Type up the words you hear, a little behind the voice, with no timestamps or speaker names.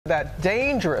that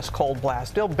dangerous cold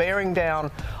blast still bearing down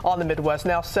on the Midwest,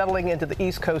 now settling into the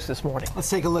East Coast this morning. Let's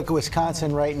take a look at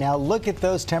Wisconsin right now. Look at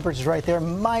those temperatures right there,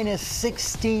 minus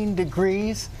 16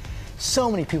 degrees.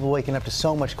 So many people waking up to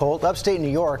so much cold. Upstate New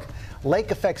York,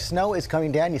 lake effect snow is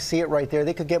coming down. You see it right there.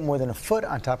 They could get more than a foot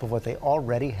on top of what they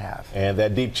already have. And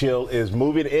that deep chill is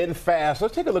moving in fast.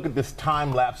 Let's take a look at this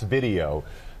time-lapse video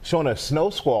showing a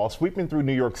snow squall sweeping through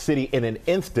New York City in an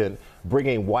instant,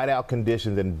 bringing whiteout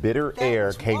conditions and bitter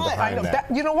air came behind that.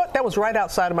 You know what? That was right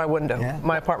outside of my window,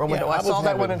 my apartment window. I saw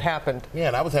that when it happened. Yeah,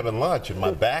 and I was having lunch, and my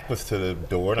back was to the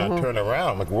door, and I turned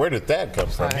around. I'm like, where did that come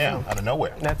from? Yeah, out of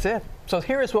nowhere. That's it. So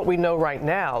here is what we know right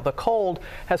now. The cold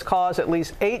has caused at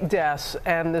least 8 deaths,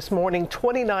 and this morning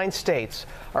 29 states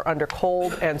are under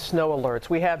cold and snow alerts.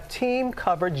 We have team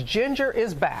coverage. Ginger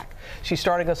is back. She's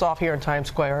starting us off here in Times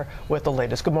Square with the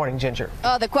latest. Good morning, Ginger.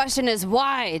 The question is,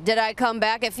 why did I come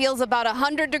back? It feels about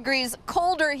 100 degrees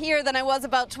colder here than I was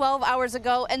about 12 hours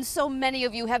ago, and so many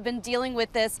of you have been dealing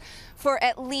with this for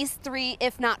at least 3,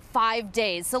 if not 5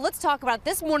 days. So let's talk about it.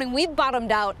 This morning we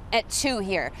bottomed out at 2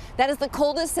 here. That is the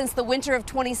coldest since the winter of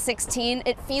 2016.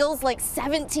 It feels like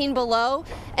 17 below,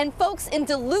 and folks in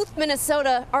Duluth,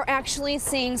 Minnesota are actually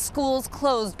seeing schools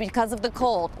closed because of the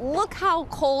cold. Look how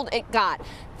cold it got.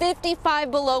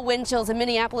 55 below wind chills in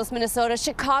Minneapolis, Minnesota.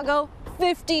 Chicago,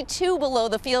 52 below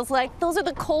the feels like. Those are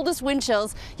the coldest wind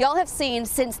chills y'all have seen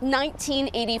since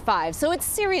 1985. So it's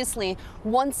seriously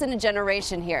once in a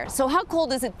generation here. So how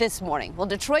cold is it this morning? Well,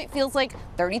 Detroit feels like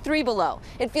 33 below.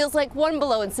 It feels like 1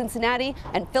 below in Cincinnati,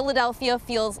 and Philadelphia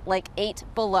feels like 8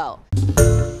 below.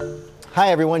 Hi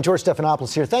everyone, George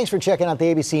Stephanopoulos here. Thanks for checking out the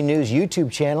ABC News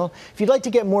YouTube channel. If you'd like to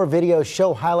get more videos,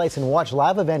 show highlights, and watch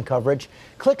live event coverage,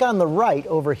 click on the right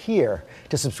over here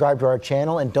to subscribe to our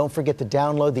channel, and don't forget to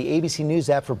download the ABC News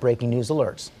app for breaking news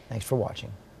alerts. Thanks for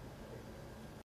watching.